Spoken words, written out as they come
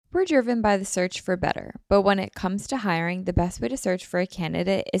We're driven by the search for better, but when it comes to hiring, the best way to search for a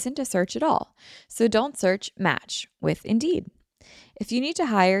candidate isn't to search at all. So don't search, match with Indeed. If you need to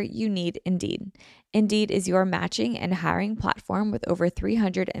hire, you need Indeed. Indeed is your matching and hiring platform with over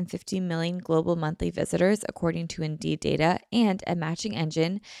 350 million global monthly visitors, according to Indeed data, and a matching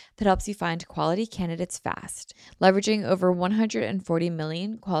engine that helps you find quality candidates fast. Leveraging over 140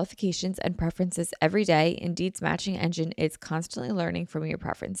 million qualifications and preferences every day, Indeed's matching engine is constantly learning from your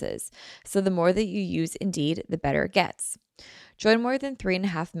preferences. So the more that you use Indeed, the better it gets. Join more than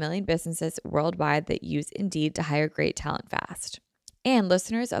 3.5 million businesses worldwide that use Indeed to hire great talent fast. And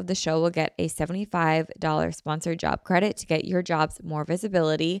listeners of the show will get a $75 sponsored job credit to get your jobs more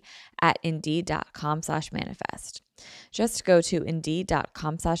visibility at Indeed.com/manifest. Just go to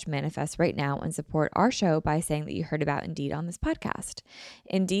Indeed.com/manifest right now and support our show by saying that you heard about Indeed on this podcast.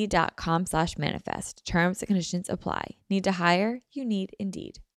 Indeed.com/manifest. Terms and conditions apply. Need to hire? You need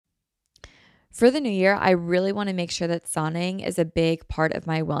Indeed. For the new year, I really want to make sure that sauning is a big part of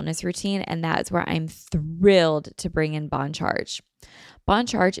my wellness routine, and that is where I'm thrilled to bring in Bon Charge. Bon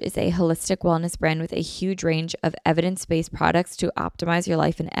Charge is a holistic wellness brand with a huge range of evidence-based products to optimize your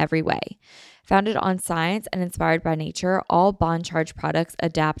life in every way. Founded on science and inspired by nature, all Bon Charge products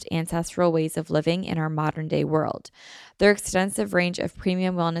adapt ancestral ways of living in our modern-day world. Their extensive range of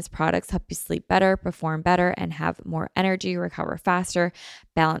premium wellness products help you sleep better, perform better, and have more energy, recover faster,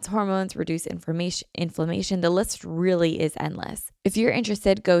 balance hormones, reduce inflammation. The list really is endless. If you're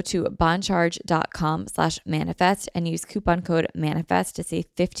interested, go to boncharge.com/manifest and use coupon code MANIFEST to save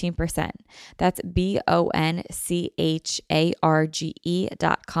 15%. That's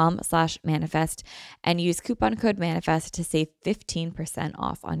BONCHARGE.com/manifest and use coupon code MANIFEST to save 15%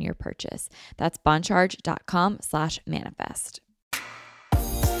 off on your purchase. That's boncharge.com/manifest.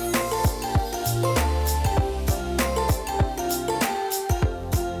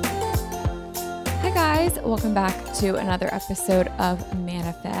 Hi guys, welcome back to another episode of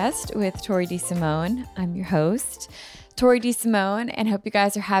Manifest with Tori DeSimone. I'm your host, Tori DeSimone, and hope you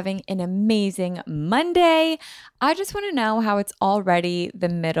guys are having an amazing Monday. I just want to know how it's already the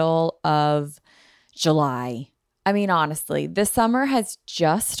middle of July. I mean, honestly, the summer has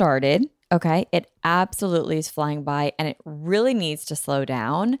just started. Okay, it absolutely is flying by and it really needs to slow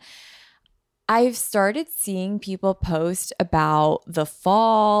down. I've started seeing people post about the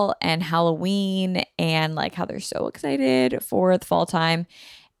fall and Halloween and like how they're so excited for the fall time.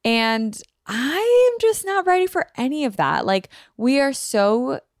 And I am just not ready for any of that. Like, we are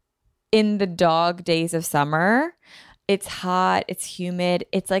so in the dog days of summer. It's hot, it's humid,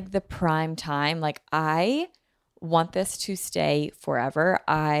 it's like the prime time. Like, I want this to stay forever.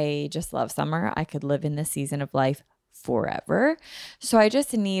 I just love summer. I could live in this season of life forever. So I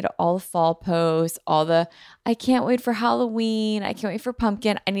just need all the fall posts, I can't wait for Halloween. I can't wait for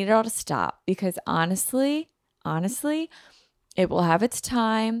pumpkin. I need it all to stop because honestly, it will have its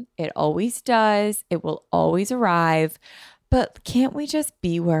time. It always does. It will always arrive. But can't we just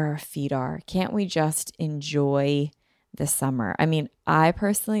be where our feet are? Can't we just enjoy the summer? I mean, I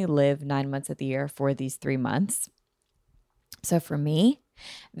personally live 9 months of the year for these 3 months. So for me,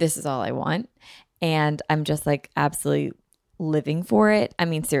 this is all I want. And I'm just like absolutely living for it. I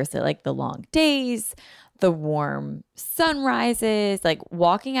mean, seriously, like the long days, the warm sunrises, like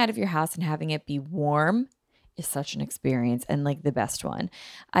walking out of your house and having it be warm is such an experience and like the best one.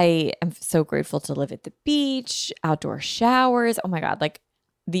 I am so grateful to live at the beach, outdoor showers. Oh my God, like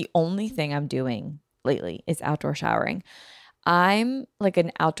the only thing I'm doing lately is outdoor showering. I'm like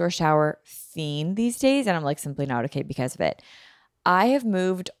an outdoor shower fiend these days, and I'm like simply not okay because of it. I have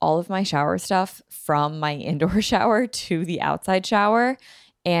moved all of my shower stuff from my indoor shower to the outside shower,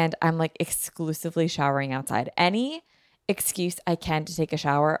 and I'm like exclusively showering outside. Any excuse I can to take a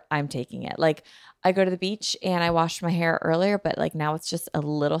shower, I'm taking it. Like, I go to the beach and I washed my hair earlier, but like now it's just a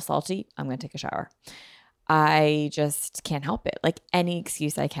little salty. I'm going to take a shower. I just can't help it. Like, any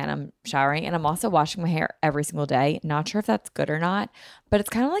excuse I can, I'm showering, and I'm also washing my hair every single day. Not sure if that's good or not, but it's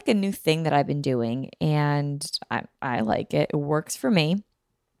kind of like a new thing that I've been doing, and I like it. It works for me.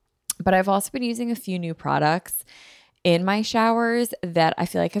 But I've also been using a few new products in my showers that I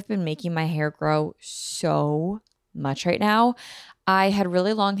feel like have been making my hair grow so much right now. I had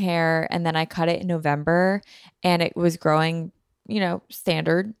really long hair and then I cut it in November and it was growing,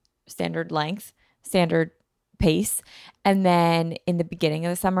 standard length, standard pace. And then in the beginning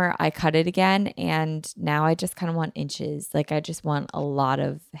of the summer, I cut it again. And now I just kind of want inches. Like, I just want a lot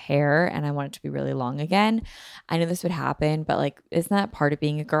of hair and I want it to be really long again. I knew this would happen, but like, isn't that part of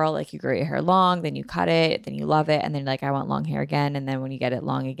being a girl? Like, you grow your hair long, then you cut it, then you love it. And then like, I want long hair again. And then when you get it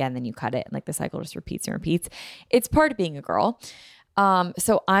long again, then you cut it. And like the cycle just repeats and repeats. It's part of being a girl.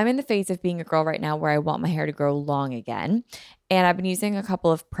 So I'm in the phase of being a girl right now where I want my hair to grow long again. And I've been using a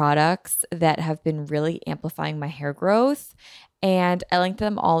couple of products that have been really amplifying my hair growth. And I linked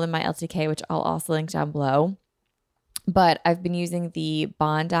them all in my LTK, which I'll also link down below. But I've been using the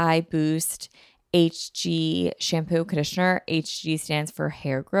Bondi Boost HG shampoo conditioner. HG stands for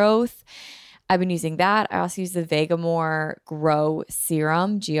hair growth. I've been using that. I also use the Vegamour Grow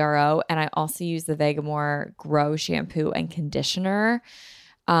Serum, GRO, and I also use the Vegamour Grow shampoo and conditioner.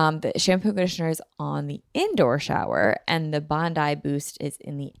 The shampoo and conditioner is on the indoor shower, and the Bondi Boost is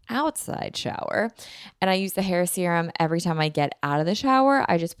in the outside shower. And I use the hair serum every time I get out of the shower.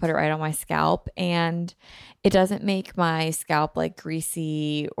 I just put it right on my scalp, and it doesn't make my scalp like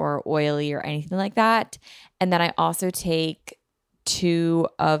greasy or oily or anything like that. And then I also take 2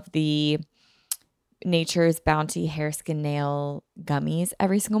 of the Nature's Bounty Hair Skin Nail gummies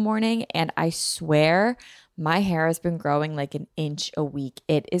every single morning. And I swear my hair has been growing like an inch a week.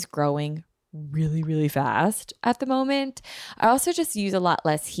 It is growing really, really fast at the moment. I also just use a lot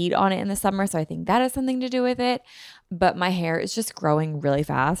less heat on it in the summer. So I think that has something to do with it. But my hair is just growing really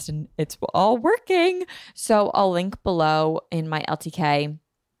fast and it's all working. So I'll link below in my LTK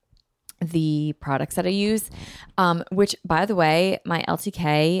the products that I use, which by the way, my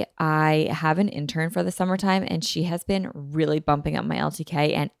LTK, I have an intern for the summertime and she has been really bumping up my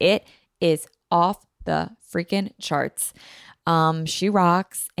LTK and it is off the freaking charts. She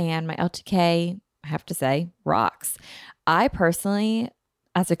rocks and my LTK, I have to say, rocks. I personally,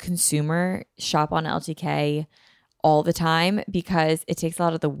 as a consumer, shop on LTK all the time because it takes a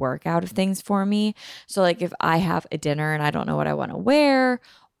lot of the work out of things for me. So like if I have a dinner and I don't know what I want to wear,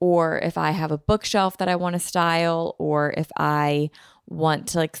 or if I have a bookshelf that I want to style, or if I want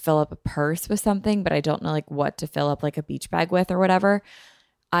to like fill up a purse with something, but I don't know like what to fill up like a beach bag with or whatever,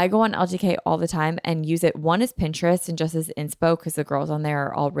 I go on LTK all the time and use it. One is Pinterest and just as inspo because the girls on there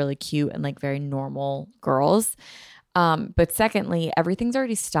are all really cute and like very normal girls. But secondly, everything's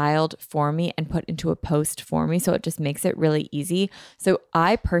already styled for me and put into a post for me. So it just makes it really easy. So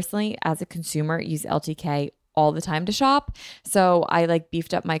I personally, as a consumer, use LTK all the time to shop. So I like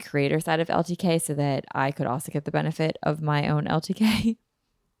beefed up my creator side of LTK so that I could also get the benefit of my own LTK.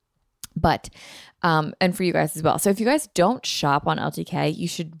 But, and for you guys as well. So if you guys don't shop on LTK, you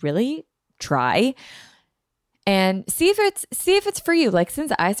should really try and see if it's for you. Like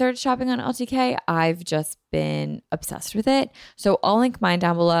since I started shopping on LTK, I've just been obsessed with it. So I'll link mine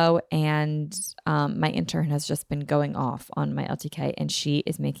down below. And my intern has just been going off on my LTK and she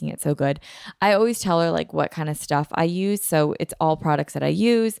is making it so good. I always tell her like what kind of stuff I use. So it's all products that I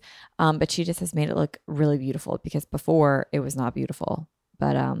use. But she just has made it look really beautiful because before it was not beautiful.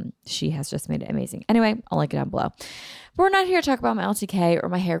 But she has just made it amazing. Anyway, I'll link it down below. But we're not here to talk about my LTK or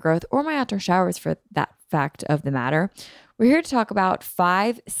my hair growth or my outdoor showers for that fact of the matter. We're here to talk about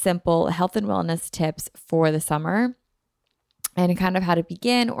 5 simple health and wellness tips for the summer and kind of how to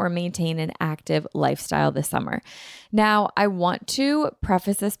begin or maintain an active lifestyle this summer. Now, I want to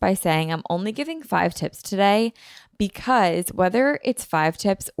preface this by saying I'm only giving 5 tips today because whether it's 5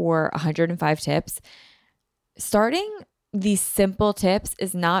 tips or 105 tips, starting these simple tips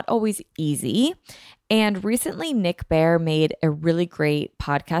is not always easy. And recently, Nick Bare made a really great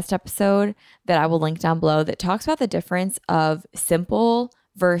podcast episode that I will link down below that talks about the difference of simple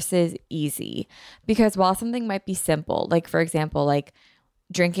versus easy. Because while something might be simple, like for example, like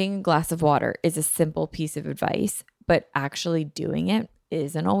drinking a glass of water is a simple piece of advice, but actually doing it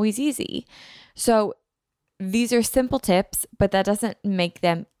isn't always easy. So these are simple tips, but that doesn't make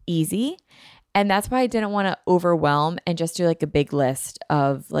them easy. And that's why I didn't want to overwhelm and just do like a big list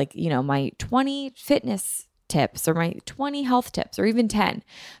of like, you know, my 20 fitness tips or my 20 health tips or even 10,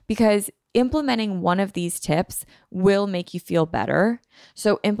 because implementing one of these tips will make you feel better.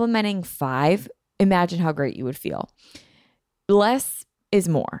 So implementing 5, imagine how great you would feel. Less is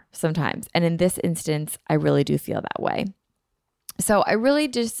more sometimes. And in this instance, I really do feel that way. So I really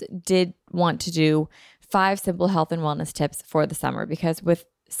just did want to do 5 simple health and wellness tips for the summer because with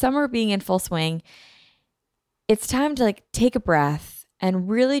summer being in full swing, it's time to like take a breath and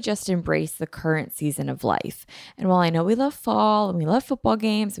really just embrace the current season of life. And while I know we love fall and we love football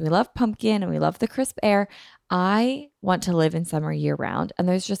games and we love pumpkin and we love the crisp air, I want to live in summer year round. And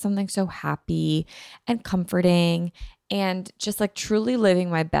there's just something so happy and comforting and just like truly living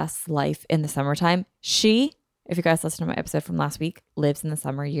my best life in the summertime. If you guys listen to my episode from last week, lives in the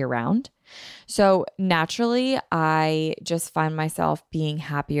summer year round. So naturally, I just find myself being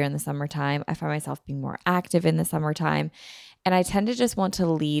happier in the summertime. I find myself being more active in the summertime. And I tend to just want to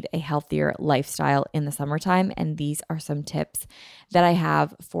lead a healthier lifestyle in the summertime. And these are some tips that I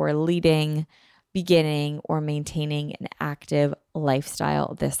have for leading beginning or maintaining an active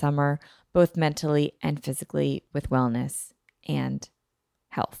lifestyle this summer, both mentally and physically, with wellness and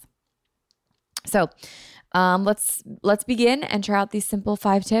health. So let's begin and try out these simple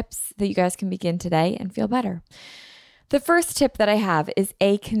 5 tips that you guys can begin today and feel better. The first tip that I have is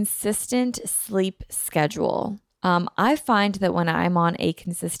a consistent sleep schedule. I find that when I'm on a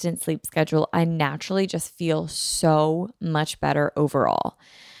consistent sleep schedule, I naturally just feel so much better overall.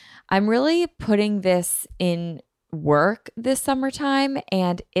 I'm really putting this in work this summertime,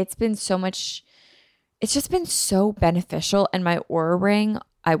 and it's just been so beneficial. And my Oura Ring,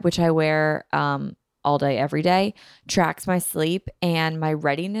 which I wear all day, every day, tracks my sleep, and my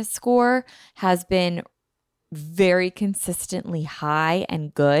readiness score has been very consistently high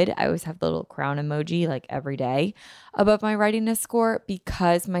and good. I always have the little crown emoji like every day above my readiness score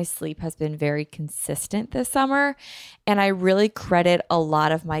because my sleep has been very consistent this summer. And I really credit a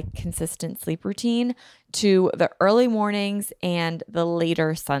lot of my consistent sleep routine to the early mornings and the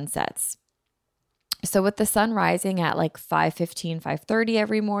later sunsets. So with the sun rising at like 5:15, 5:30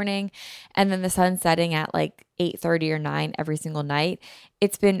 every morning, and then the sun setting at like 8:30 or 9 every single night,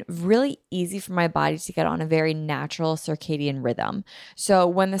 it's been really easy for my body to get on a very natural circadian rhythm. So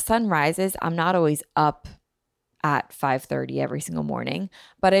when the sun rises, I'm not always up at 5:30 every single morning,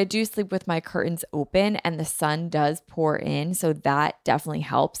 but I do sleep with my curtains open and the sun does pour in. So that definitely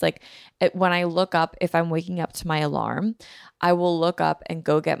helps. Like when I look up, if I'm waking up to my alarm, I will look up and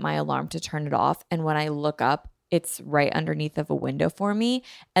go get my alarm to turn it off. And when I look up, it's right underneath of a window for me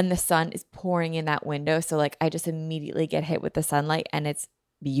and the sun is pouring in that window. So like I just immediately get hit with the sunlight and it's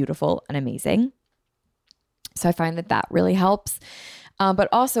beautiful and amazing. So I find that really helps. But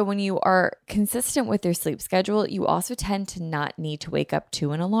also when you are consistent with your sleep schedule, you also tend to not need to wake up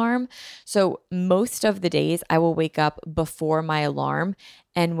to an alarm. So most of the days I will wake up before my alarm.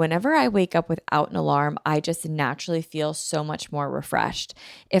 And whenever I wake up without an alarm, I just naturally feel so much more refreshed.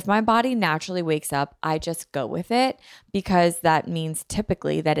 If my body naturally wakes up, I just go with it because that means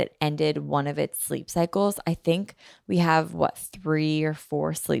typically that it ended one of its sleep cycles. I think we have 3 or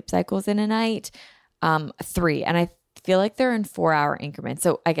 4 sleep cycles in a night. 3. And I feel like they're in 4-hour increments.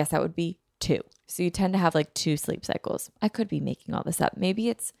 So I guess that would be 2. So you tend to have like 2 sleep cycles. I could be making all this up. Maybe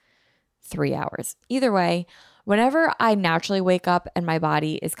it's 3 hours. Either way, whenever I naturally wake up and my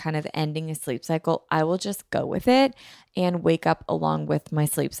body is kind of ending a sleep cycle, I will just go with it and wake up along with my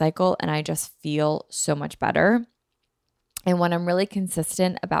sleep cycle. And I just feel so much better. And when I'm really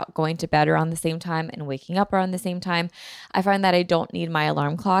consistent about going to bed around the same time and waking up around the same time, I find that I don't need my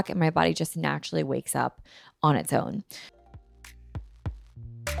alarm clock and my body just naturally wakes up on its own.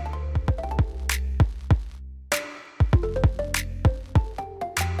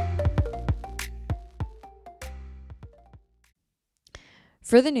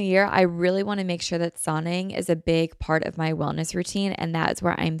 For the new year, I really want to make sure that sauning is a big part of my wellness routine, and that's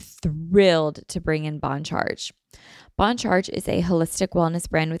where I'm thrilled to bring in Bon Charge. Bon Charge is a holistic wellness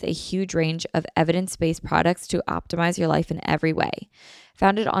brand with a huge range of evidence-based products to optimize your life in every way.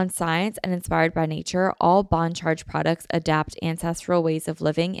 Founded on science and inspired by nature, all Bon Charge products adapt ancestral ways of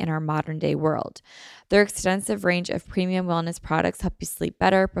living in our modern day world. Their extensive range of premium wellness products help you sleep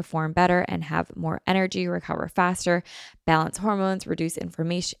better, perform better, and have more energy, recover faster, balance hormones, reduce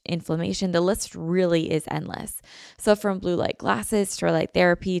inflammation. The list really is endless. So from blue light glasses, starlight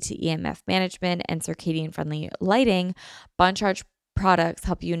therapy, to EMF management and circadian friendly lighting, Bon Charge products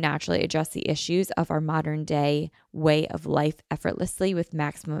help you naturally address the issues of our modern day way of life effortlessly with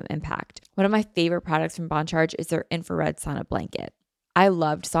maximum impact. One of my favorite products from Bon Charge is their infrared sauna blanket. I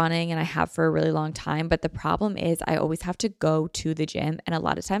loved sauning and I have for a really long time, but the problem is I always have to go to the gym, and a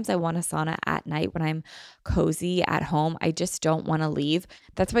lot of times I want a sauna at night when I'm cozy at home. I just don't want to leave.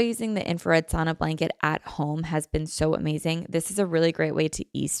 That's why using the infrared sauna blanket at home has been so amazing. This is a really great way to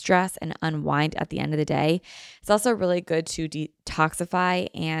ease stress and unwind at the end of the day. It's also really good to detoxify,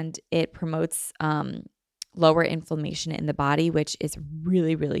 and it promotes lower inflammation in the body, which is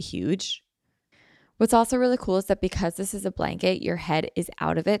really, really huge. What's also really cool is that because this is a blanket, your head is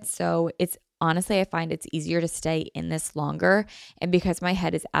out of it. So it's honestly, I find it's easier to stay in this longer. And because my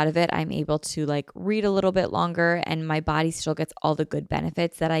head is out of it, I'm able to like read a little bit longer, and my body still gets all the good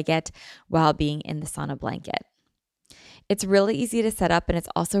benefits that I get while being in the sauna blanket. It's really easy to set up, and it's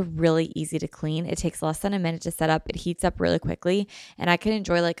also really easy to clean. It takes less than a minute to set up. It heats up really quickly, and I can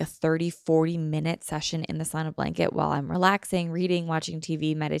enjoy like a 30-40 minute session in the sauna blanket while I'm relaxing, reading, watching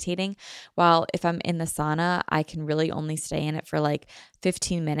TV, meditating. While if I'm in the sauna, I can really only stay in it for like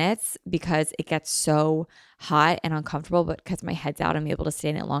 15 minutes because it gets so hot and uncomfortable, but because my head's out, I'm able to stay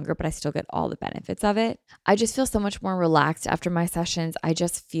in it longer, but I still get all the benefits of it. I just feel so much more relaxed after my sessions. I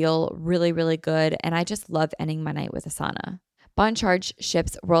just feel really, really good. And I just love ending my night with a sauna. Bon Charge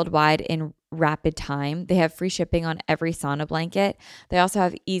ships worldwide in rapid time. They have free shipping on every sauna blanket. They also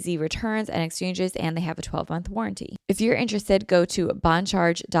have easy returns and exchanges, and they have a 12-month warranty. If you're interested, go to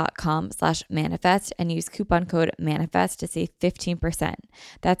boncharge.com/manifest and use coupon code manifest to save 15%.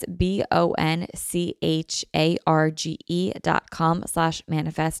 That's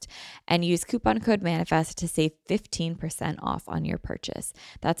BONCHARGE.com/manifest and use coupon code manifest to save 15% off on your purchase.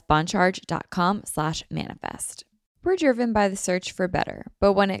 That's boncharge.com/manifest. We're driven by the search for better,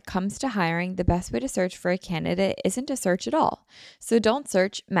 but when it comes to hiring, the best way to search for a candidate isn't to search at all. So don't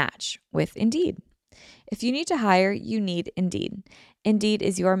search, match with Indeed. If you need to hire, you need Indeed. Indeed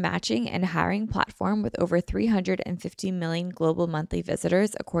is your matching and hiring platform with over 350 million global monthly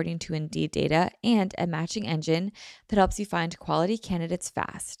visitors, according to Indeed data, and a matching engine that helps you find quality candidates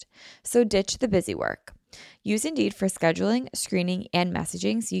fast. So ditch the busy work. Use Indeed for scheduling, screening, and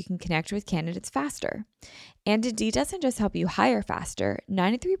messaging so you can connect with candidates faster. And Indeed doesn't just help you hire faster.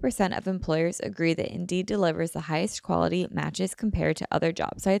 93% of employers agree that Indeed delivers the highest quality matches compared to other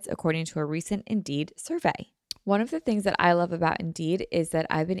job sites, according to a recent Indeed survey. One of the things that I love about Indeed is that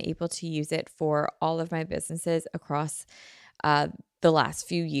I've been able to use it for all of my businesses across the last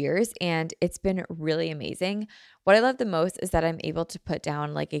few years, and it's been really amazing. What I love the most is that I'm able to put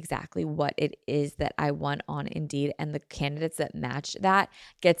down like exactly what it is that I want on Indeed, and the candidates that match that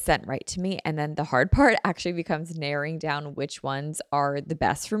get sent right to me. And then the hard part actually becomes narrowing down which ones are the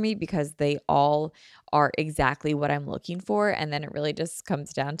best for me, because they all are exactly what I'm looking for. And then it really just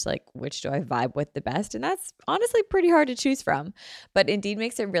comes down to like, which do I vibe with the best? And that's honestly pretty hard to choose from. But Indeed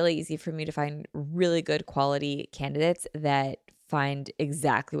makes it really easy for me to find really good quality candidates that find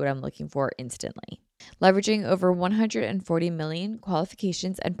exactly what I'm looking for instantly. Leveraging over 140 million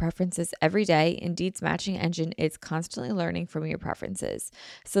qualifications and preferences every day, Indeed's matching engine is constantly learning from your preferences.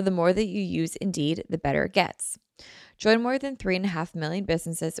 So the more that you use Indeed, the better it gets. Join more than 3.5 million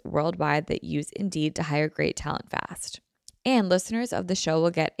businesses worldwide that use Indeed to hire great talent fast. And listeners of the show will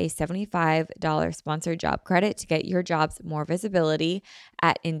get a $75 sponsored job credit to get your jobs more visibility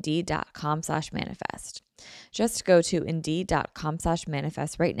at Indeed.com/manifest. Just go to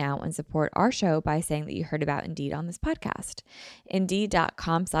Indeed.com/manifest right now and support our show by saying that you heard about Indeed on this podcast.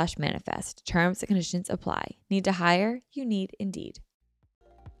 Indeed.com/manifest. Terms and conditions apply. Need to hire? You need Indeed.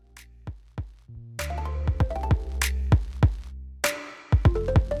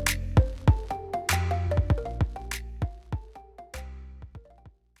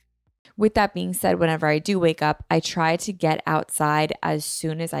 With that being said, whenever I do wake up, I try to get outside as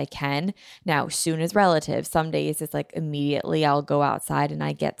soon as I can. Now, soon is relative. Some days it's like immediately I'll go outside and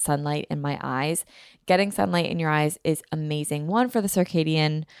I get sunlight in my eyes. Getting sunlight in your eyes is amazing. One, for the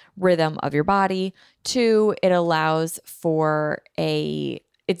circadian rhythm of your body. Two, it allows for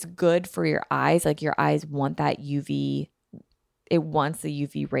it's good for your eyes. Like your eyes want that UV. It wants the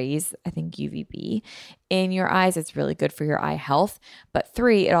UV rays, I think UVB, in your eyes. It's really good for your eye health. But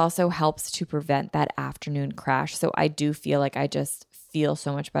three, it also helps to prevent that afternoon crash. So I do feel like I just feel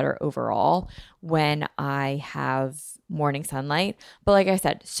so much better overall when I have morning sunlight. But like I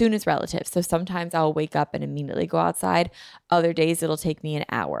said, soon is relative. So sometimes I'll wake up and immediately go outside. Other days it'll take me an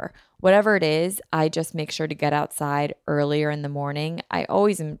hour. Whatever it is, I just make sure to get outside earlier in the morning. I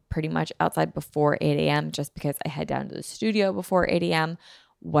always am pretty much outside before 8 a.m. just because I head down to the studio before 8 a.m.,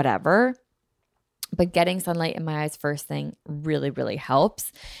 whatever. But getting sunlight in my eyes first thing really, really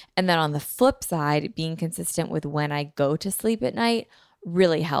helps. And then on the flip side, being consistent with when I go to sleep at night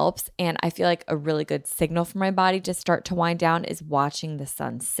really helps. And I feel like a really good signal for my body to start to wind down is watching the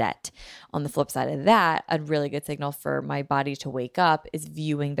sun set. On the flip side of that, a really good signal for my body to wake up is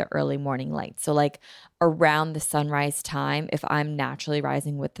viewing the early morning light. So like around the sunrise time, if I'm naturally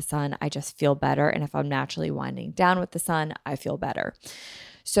rising with the sun, I just feel better. And if I'm naturally winding down with the sun, I feel better.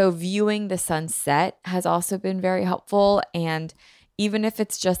 So viewing the sunset has also been very helpful. And even if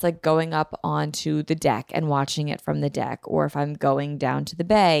it's just like going up onto the deck and watching it from the deck, or if I'm going down to the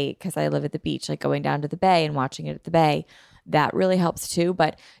bay because I live at the beach, like going down to the bay and watching it at the bay, that really helps too.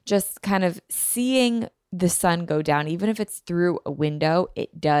 But just kind of seeing the sun go down, even if it's through a window,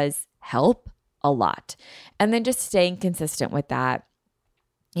 it does help a lot. And then just staying consistent with that,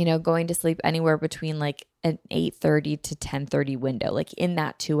 you know, going to sleep anywhere between like an 8:30 to 10:30 window, like in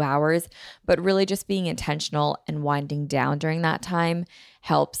that 2 hours, but really just being intentional and winding down during that time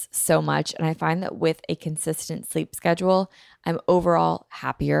helps so much. And I find that with a consistent sleep schedule, I'm overall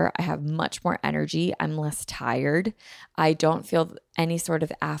happier. I have much more energy. I'm less tired. I don't feel any sort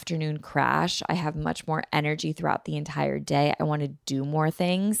of afternoon crash. I have much more energy throughout the entire day. I want to do more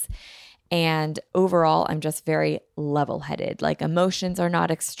things. And overall, I'm just very level-headed. Like emotions are not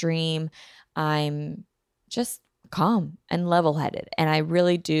extreme. I'm just calm and level-headed. And I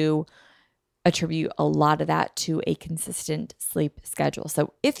really do attribute a lot of that to a consistent sleep schedule.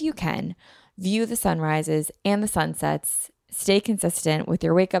 So if you can, view the sunrises and the sunsets, stay consistent with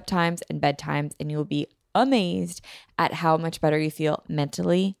your wake up times and bedtimes, and you'll be amazed at how much better you feel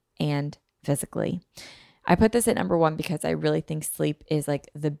mentally and physically. I put this at number one because I really think sleep is like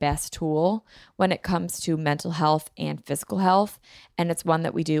the best tool when it comes to mental health and physical health. And it's one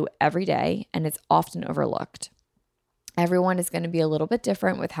that we do every day, and it's often overlooked. Everyone is going to be a little bit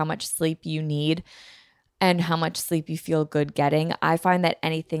different with how much sleep you need and how much sleep you feel good getting. I find that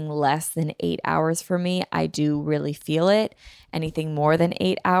anything less than 8 hours for me, I do really feel it. Anything more than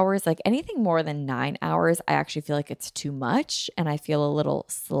 8 hours, like anything more than 9 hours, I actually feel like it's too much and I feel a little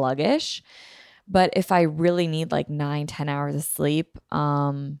sluggish. But if I really need like 9-10 hours of sleep,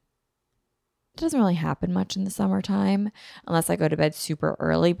 it doesn't really happen much in the summertime unless I go to bed super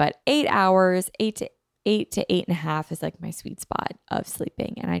early. But 8 hours, 8 to 8.5 is like my sweet spot of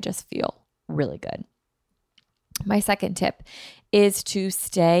sleeping, and I just feel really good. My second tip is to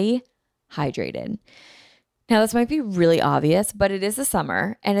stay hydrated. Now, this might be really obvious, but it is the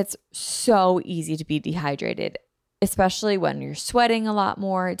summer and it's so easy to be dehydrated, especially when you're sweating a lot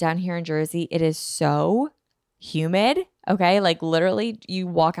more. Down here in Jersey, it is so humid. Okay. Like literally you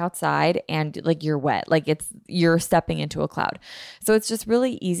walk outside and like you're wet, like you're stepping into a cloud. So it's just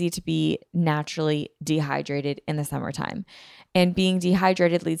really easy to be naturally dehydrated in the summertime. And being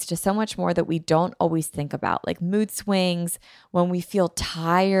dehydrated leads to so much more that we don't always think about, like mood swings, when we feel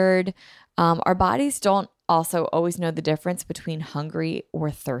tired. Our bodies don't also always know the difference between hungry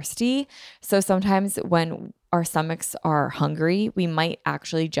or thirsty. So sometimes when our stomachs are hungry, we might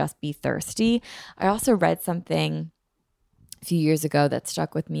actually just be thirsty. I also read something a few years ago that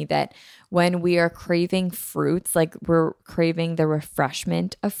stuck with me, that when we are craving fruits, like we're craving the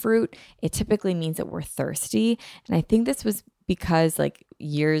refreshment of fruit, it typically means that we're thirsty. And I think this was because like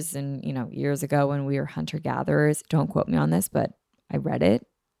years ago when we were hunter-gatherers, don't quote me on this, but I read it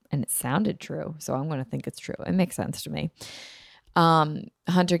and it sounded true. So I'm going to think it's true. It makes sense to me.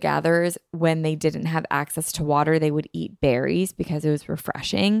 Hunter-gatherers, when they didn't have access to water, they would eat berries because it was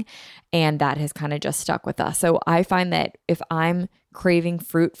refreshing. And that has kind of just stuck with us. So I find that if I'm craving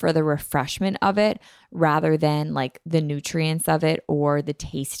fruit for the refreshment of it rather than like the nutrients of it or the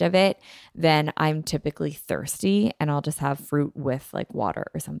taste of it, then I'm typically thirsty and I'll just have fruit with like water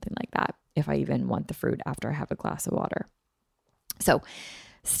or something like that, if I even want the fruit after I have a glass of water. So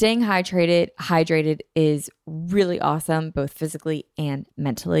staying hydrated is really awesome, both physically and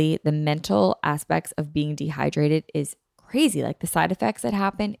mentally. The mental aspects of being dehydrated is crazy. Like the side effects that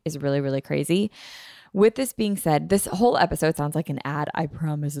happen is really, really crazy. With this being said, this whole episode sounds like an ad. I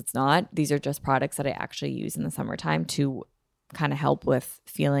promise it's not. These are just products that I actually use in the summertime to kind of help with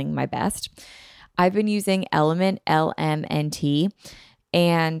feeling my best. I've been using Element, LMNT.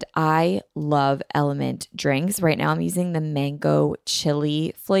 And I love Element drinks. Right now I'm using the mango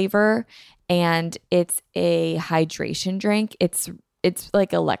chili flavor, and it's a hydration drink. It's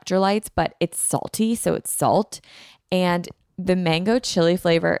like electrolytes, but it's salty, so it's salt. And the mango chili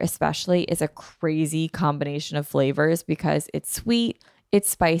flavor especially is a crazy combination of flavors because it's sweet, it's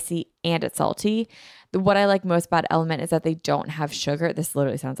spicy, and it's salty. What I like most about Element is that they don't have sugar. This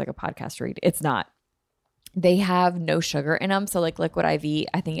literally sounds like a podcast read. It's not. They have no sugar in them. So like Liquid IV,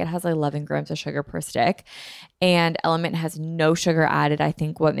 I think it has 11 grams of sugar per stick, and Element has no sugar added. I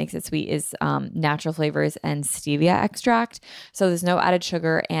think what makes it sweet is natural flavors and stevia extract. So there's no added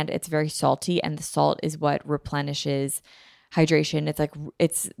sugar and it's very salty, and the salt is what replenishes hydration.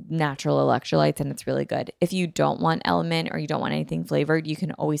 It's natural electrolytes and it's really good. If you don't want Element or you don't want anything flavored, you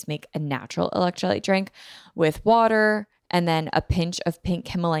can always make a natural electrolyte drink with water, and then a pinch of pink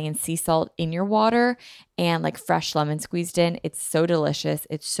Himalayan sea salt in your water and like fresh lemon squeezed in. It's so delicious.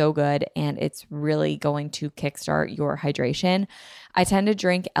 It's so good. And it's really going to kickstart your hydration. I tend to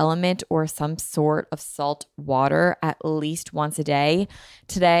drink Element or some sort of salt water at least once a day.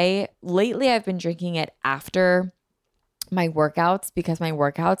 Lately, I've been drinking it after my workouts, because my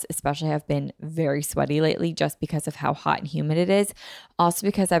workouts especially have been very sweaty lately just because of how hot and humid it is. Also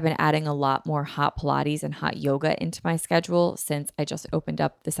because I've been adding a lot more hot Pilates and hot yoga into my schedule since I just opened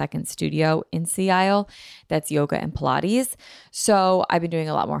up the second studio in Sea Isle that's yoga and Pilates. So I've been doing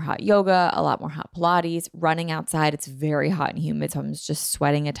a lot more hot yoga, a lot more hot Pilates, running outside. It's very hot and humid, so I'm just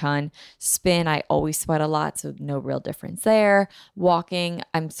sweating a ton. Spin, I always sweat a lot, so no real difference there. Walking,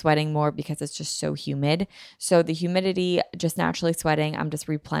 I'm sweating more because it's just so humid. So the humidity, just naturally sweating, I'm just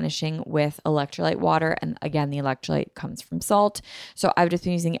replenishing with electrolyte water. And again, the electrolyte comes from salt. So I've just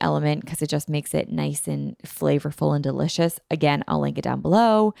been using Element because it just makes it nice and flavorful and delicious. Again, I'll link it down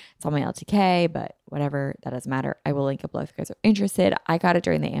below. It's on my LTK, but whatever, that doesn't matter. I will link it below if you guys are interested. I got it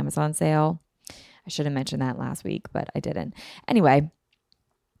during the Amazon sale. I should have mentioned that last week, but I didn't. Anyway,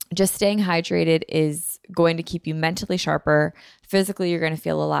 just staying hydrated is going to keep you mentally sharper. Physically, you're going to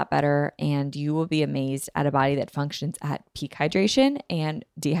feel a lot better, and you will be amazed at a body that functions at peak hydration and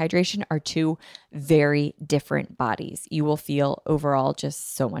dehydration are two very different bodies. You will feel overall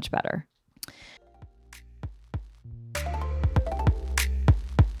just so much better.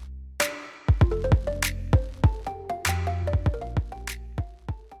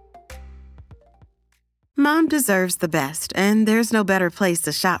 Mom deserves the best, and there's no better place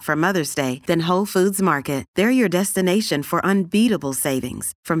to shop for Mother's Day than Whole Foods Market. They're your destination for unbeatable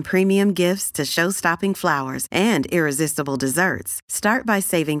savings, from premium gifts to show-stopping flowers and irresistible desserts. Start by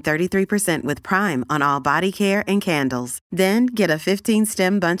saving 33% with Prime on all body care and candles. Then get a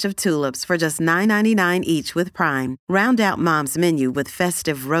 15-stem bunch of tulips for just $9.99 each with Prime. Round out Mom's menu with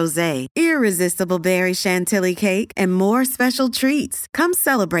festive rosé, irresistible berry chantilly cake, and more special treats. Come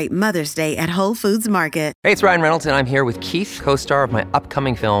celebrate Mother's Day at Whole Foods Market. Hey, it's Ryan Reynolds, and I'm here with Keith, co-star of my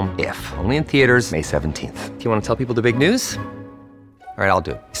upcoming film, If, only in theaters May 17th. Do you want to tell people the big news? All right, I'll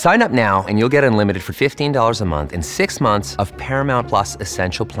do it. Sign up now and you'll get unlimited for $15 a month and 6 months of Paramount Plus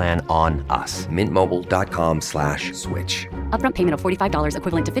Essential Plan on us. MintMobile.com/switch. Upfront payment of $45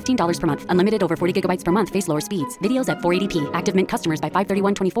 equivalent to $15 per month. Unlimited over 40 gigabytes per month. Face lower speeds. Videos at 480p. Active Mint customers by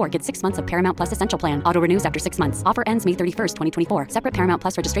 531.24 get 6 months of Paramount Plus Essential Plan. Auto renews after 6 months. Offer ends May 31st, 2024. Separate Paramount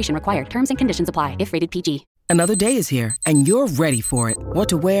Plus registration required. Terms and conditions apply if rated PG. Another day is here, and you're ready for it. What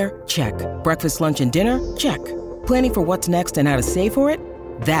to wear? Check. Breakfast, lunch, and dinner? Check. Planning for what's next and how to save for it?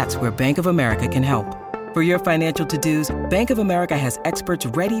 That's where Bank of America can help. For your financial to-dos, Bank of America has experts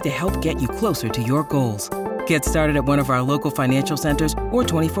ready to help get you closer to your goals. Get started at one of our local financial centers or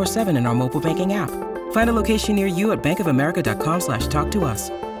 24/7 in our mobile banking app. Find a location near you at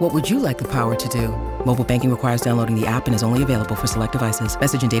bankofamerica.com/talktous. What would you like the power to do? Mobile banking requires downloading the app and is only available for select devices.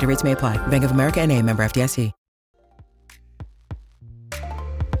 Message and data rates may apply. Bank of America N.A., member FDIC.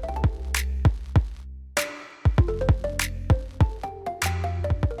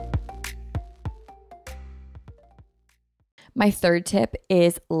 My third tip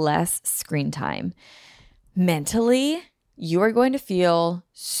is less screen time. Mentally, you are going to feel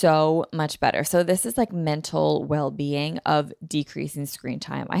so much better. So this is like mental well-being of decreasing screen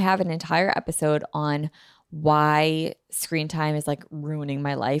time. I have an entire episode on why screen time is like ruining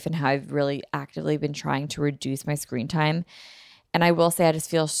my life and how I've really actively been trying to reduce my screen time. And I will say I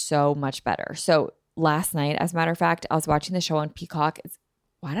just feel so much better. So last night, as a matter of fact, I was watching the show on Peacock.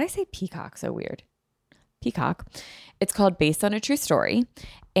 Why did I say Peacock? So weird. Peacock. It's called Based on a True Story.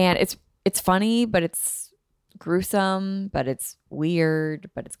 And it's funny, but it's gruesome, but it's weird,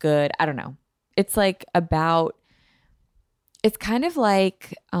 but it's good. I don't know. It's like about, it's kind of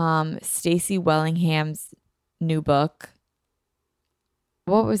like Stacey Wellingham's new book.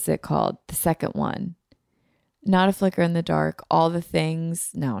 What was it called? The second one. Not a Flicker in the Dark. All the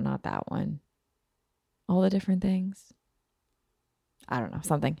Things. No, not that one. All the Different Things. I don't know,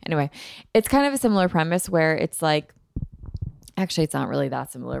 something. Anyway, it's kind of a similar premise where it's like, actually, it's not really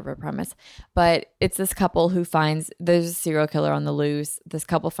that similar of a premise, but it's this couple who finds there's a serial killer on the loose. This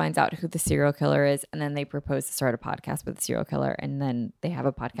couple finds out who the serial killer is, and then they propose to start a podcast with the serial killer, and then they have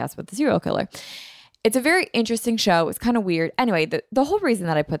a podcast with the serial killer. It's a very interesting show. It's kind of weird. Anyway, the whole reason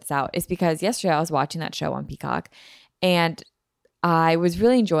that I put this out is because yesterday I was watching that show on Peacock, and I was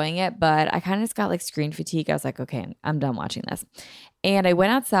really enjoying it, but I kind of just got like screen fatigue. I was like, okay, I'm done watching this. And I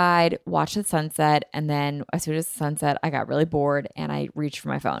went outside, watched the sunset, and then as soon as the sunset, I got really bored and I reached for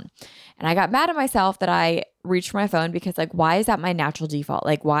my phone. And I got mad at myself that I reached for my phone because like, why is that my natural default?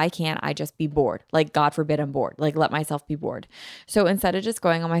 Like, why can't I just be bored? Like, God forbid I'm bored. Like, let myself be bored. So instead of just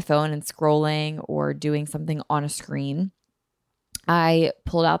going on my phone and scrolling or doing something on a screen, I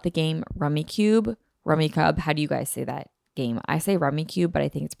pulled out the game Rummy Cube. How do you guys say that? game. I say Rummikub, but I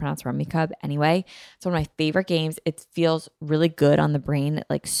think it's pronounced Rummikub anyway. It's one of my favorite games. It feels really good on the brain. It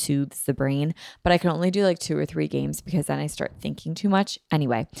like soothes the brain, but I can only do like 2 or 3 games because then I start thinking too much.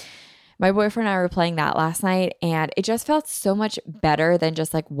 Anyway, my boyfriend and I were playing that last night, and it just felt so much better than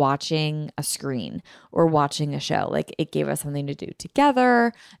just like watching a screen or watching a show. Like it gave us something to do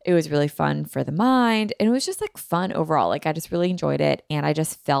together. It was really fun for the mind, and it was just like fun overall. Like I just really enjoyed it, and I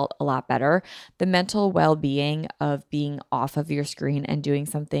just felt a lot better. The mental well-being of being off of your screen and doing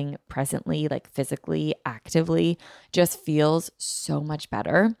something presently, like physically, actively, just feels so much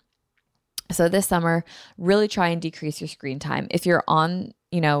better. So this summer, really try and decrease your screen time. If you're on,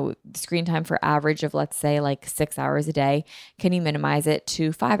 screen time for average of, let's say, like 6 hours a day, can you minimize it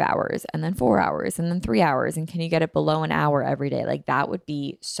to 5 hours and then 4 hours and then 3 hours? And can you get it below an hour every day? Like that would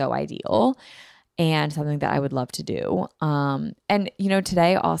be so ideal and something that I would love to do.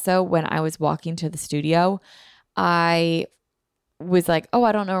 Today also when I was walking to the studio, I was like, oh,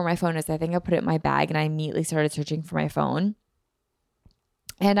 I don't know where my phone is. I think I put it in my bag, and I immediately started searching for my phone.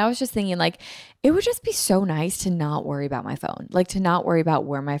 And I was just thinking, like, it would just be so nice to not worry about my phone, like to not worry about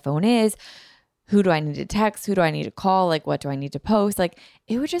where my phone is. Who do I need to text? Who do I need to call? Like, what do I need to post? Like,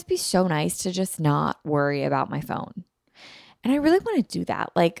 it would just be so nice to just not worry about my phone. And I really want to do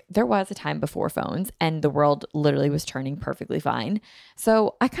that. Like, there was a time before phones and the world literally was turning perfectly fine.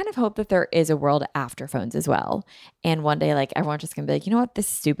 So I kind of hope that there is a world after phones as well. And one day, like, everyone's just going to be like, you know what? This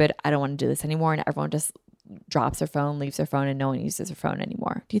is stupid. I don't want to do this anymore. And everyone just drops their phone, leaves their phone, and no one uses their phone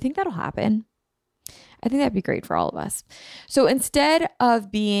anymore. Do you think that'll happen? I think that'd be great for all of us. So instead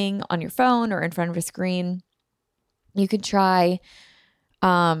of being on your phone or in front of a screen, you could try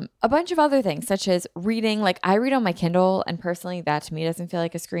a bunch of other things, such as reading. Like I read on my Kindle, and personally, that to me doesn't feel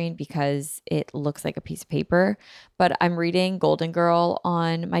like a screen because it looks like a piece of paper. But I'm reading Golden Girl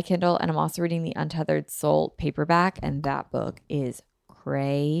on my Kindle, and I'm also reading the Untethered Soul paperback, and that book is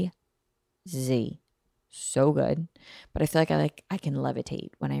crazy. So good. But I feel like I can levitate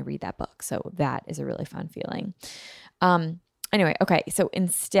when I read that book. So that is a really fun feeling. Anyway, okay. So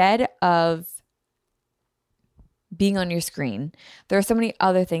instead of being on your screen, there are so many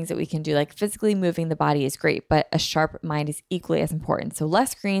other things that we can do. Like physically moving the body is great, but a sharp mind is equally as important. So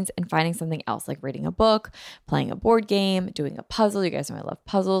less screens and finding something else, like reading a book, playing a board game, doing a puzzle. You guys know I love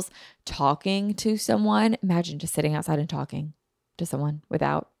puzzles. Talking to someone. Imagine just sitting outside and talking to someone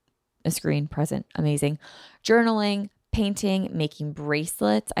without a screen present. Amazing. Journaling, painting, making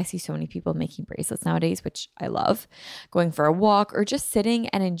bracelets. I see so many people making bracelets nowadays, which I love. Going for a walk, or just sitting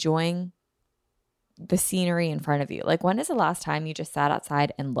and enjoying the scenery in front of you. Like, when is the last time you just sat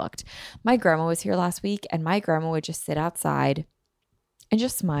outside and looked? My grandma was here last week, and my grandma would just sit outside and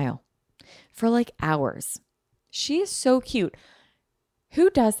just smile for like hours. She is so cute. Who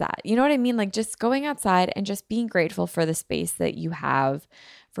does that? You know what I mean? Like just going outside and just being grateful for the space that you have,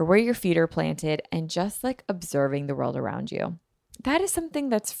 for where your feet are planted, and just like observing the world around you. That is something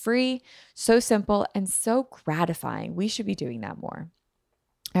that's free, so simple, and so gratifying. We should be doing that more.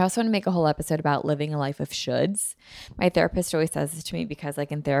 I also want to make a whole episode about living a life of shoulds. My therapist always says this to me because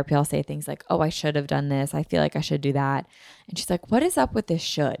like in therapy, I'll say things like, oh, I should have done this. I feel like I should do that. And she's like, what is up with this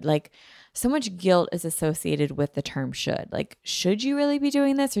should? Like so much guilt is associated with the term should. Like, should you really be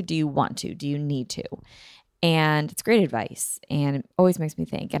doing this, or do you want to? Do you need to? And it's great advice, and it always makes me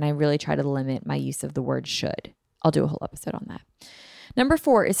think. And I really try to limit my use of the word should. I'll do a whole episode on that. Number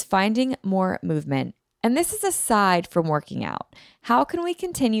 4 is finding more movement. And this is aside from working out. How can we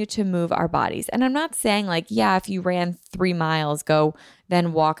continue to move our bodies? And I'm not saying like, yeah, if you ran 3 miles, go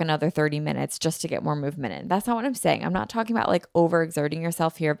then walk another 30 minutes just to get more movement in. That's not what I'm saying. I'm not talking about like overexerting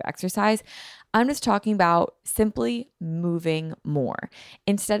yourself here of exercise. I'm just talking about simply moving more.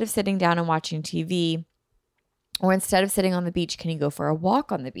 Instead of sitting down and watching TV, or instead of sitting on the beach, can you go for a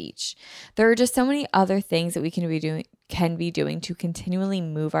walk on the beach? There are just so many other things that we can be doing to continually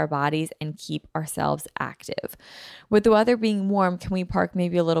move our bodies and keep ourselves active. With the weather being warm, can we park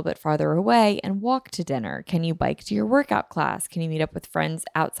maybe a little bit farther away and walk to dinner? Can you bike to your workout class? Can you meet up with friends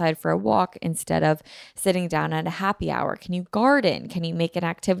outside for a walk instead of sitting down at a happy hour? Can you garden? Can you make an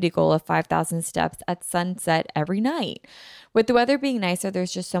activity goal of 5,000 steps at sunset every night? With the weather being nicer,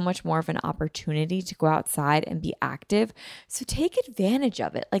 there's just so much more of an opportunity to go outside and be active. So take advantage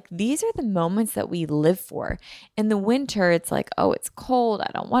of it. Like, these are the moments that we live for. In the winter, it's like, oh, it's cold.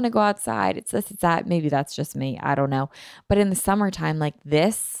 I don't want to go outside. It's this, it's that. Maybe that's just me. I don't know. But in the summertime, like,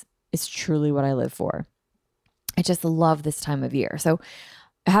 this is truly what I live for. I just love this time of year. So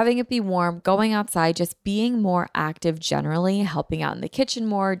having it be warm, going outside, just being more active generally, helping out in the kitchen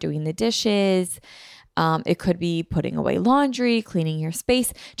more, doing the dishes, It could be putting away laundry, cleaning your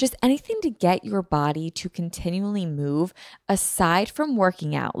space, just anything to get your body to continually move aside from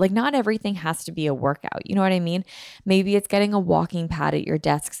working out. Like not everything has to be a workout. You know what I mean? Maybe it's getting a walking pad at your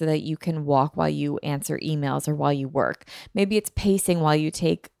desk so that you can walk while you answer emails or while you work. Maybe it's pacing while you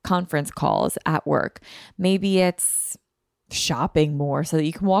take conference calls at work. Maybe it's shopping more so that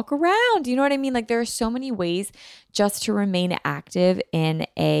you can walk around. You know what I mean? Like there are so many ways just to remain active in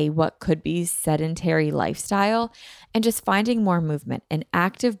a what could be sedentary lifestyle, and just finding more movement. An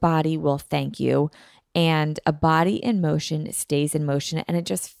active body will thank you, and a body in motion stays in motion, and it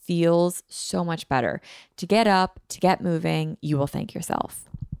just feels so much better to get up, to get moving. You will thank yourself.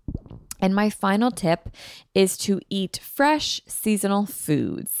 And my final tip is to eat fresh seasonal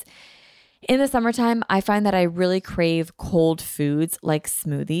foods. In the summertime, I find that I really crave cold foods like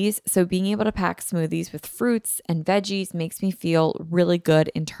smoothies. So being able to pack smoothies with fruits and veggies makes me feel really good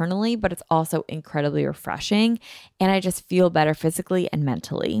internally, but it's also incredibly refreshing. And I just feel better physically and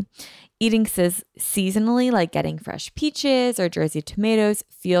mentally. Eating seasonally, like getting fresh peaches or Jersey tomatoes,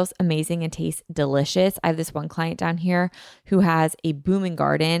 feels amazing and tastes delicious. I have this one client down here who has a booming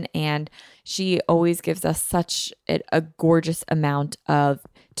garden, and she always gives us such a gorgeous amount of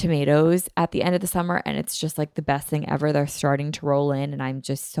tomatoes at the end of the summer, and it's just like the best thing ever. They're starting to roll in, and I'm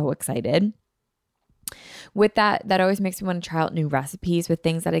just so excited. With that always makes me want to try out new recipes with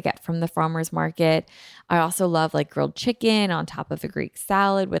things that I get from the farmer's market. I also love like grilled chicken on top of a Greek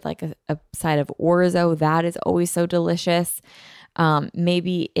salad with like a side of orzo. That is always so delicious.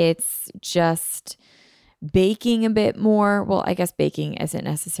 Maybe it's just baking a bit more. Well, I guess baking isn't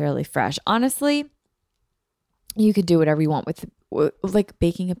necessarily fresh. Honestly, you could do whatever you want with like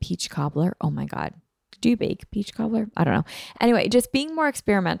baking a peach cobbler. Oh my God. Do you bake peach cobbler? I don't know. Anyway, just being more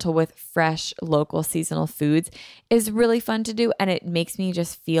experimental with fresh, local, seasonal foods is really fun to do, and it makes me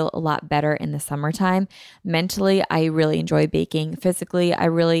just feel a lot better in the summertime. Mentally, I really enjoy baking. Physically, I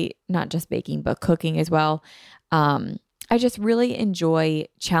really, not just baking, but cooking as well. I just really enjoy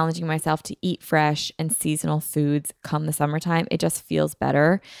challenging myself to eat fresh and seasonal foods come the summertime. It just feels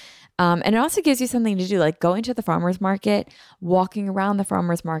better. And it also gives you something to do, like going to the farmer's market, walking around the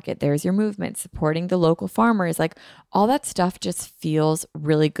farmer's market. There's your movement, supporting the local farmers. Like all that stuff just feels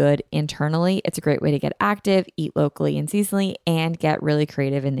really good internally. It's a great way to get active, eat locally and seasonally, and get really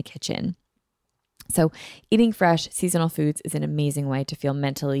creative in the kitchen. So eating fresh seasonal foods is an amazing way to feel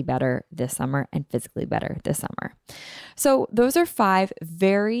mentally better this summer and physically better this summer. So those are 5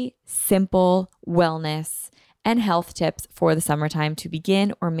 very simple wellness and health tips for the summertime to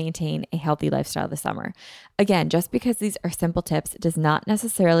begin or maintain a healthy lifestyle this summer. Again, just because these are simple tips does not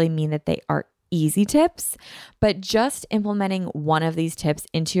necessarily mean that they are easy tips, but just implementing one of these tips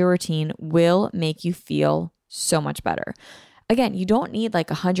into your routine will make you feel so much better. Again, you don't need like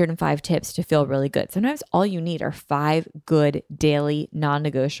 105 tips to feel really good. Sometimes all you need are 5 good daily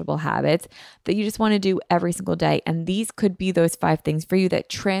non-negotiable habits that you just want to do every single day. And these could be those 5 things for you that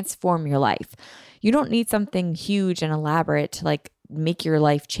transform your life. You don't need something huge and elaborate to like make your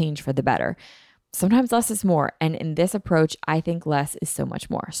life change for the better. Sometimes less is more. And in this approach, I think less is so much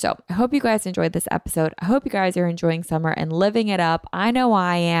more. So I hope you guys enjoyed this episode. I hope you guys are enjoying summer and living it up. I know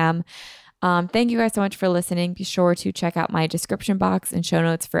I am. Thank you guys so much for listening. Be sure to check out my description box and show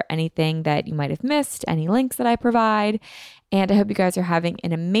notes for anything that you might have missed, any links that I provide. And I hope you guys are having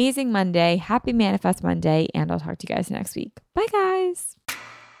an amazing Monday. Happy Manifest Monday. And I'll talk to you guys next week. Bye, guys.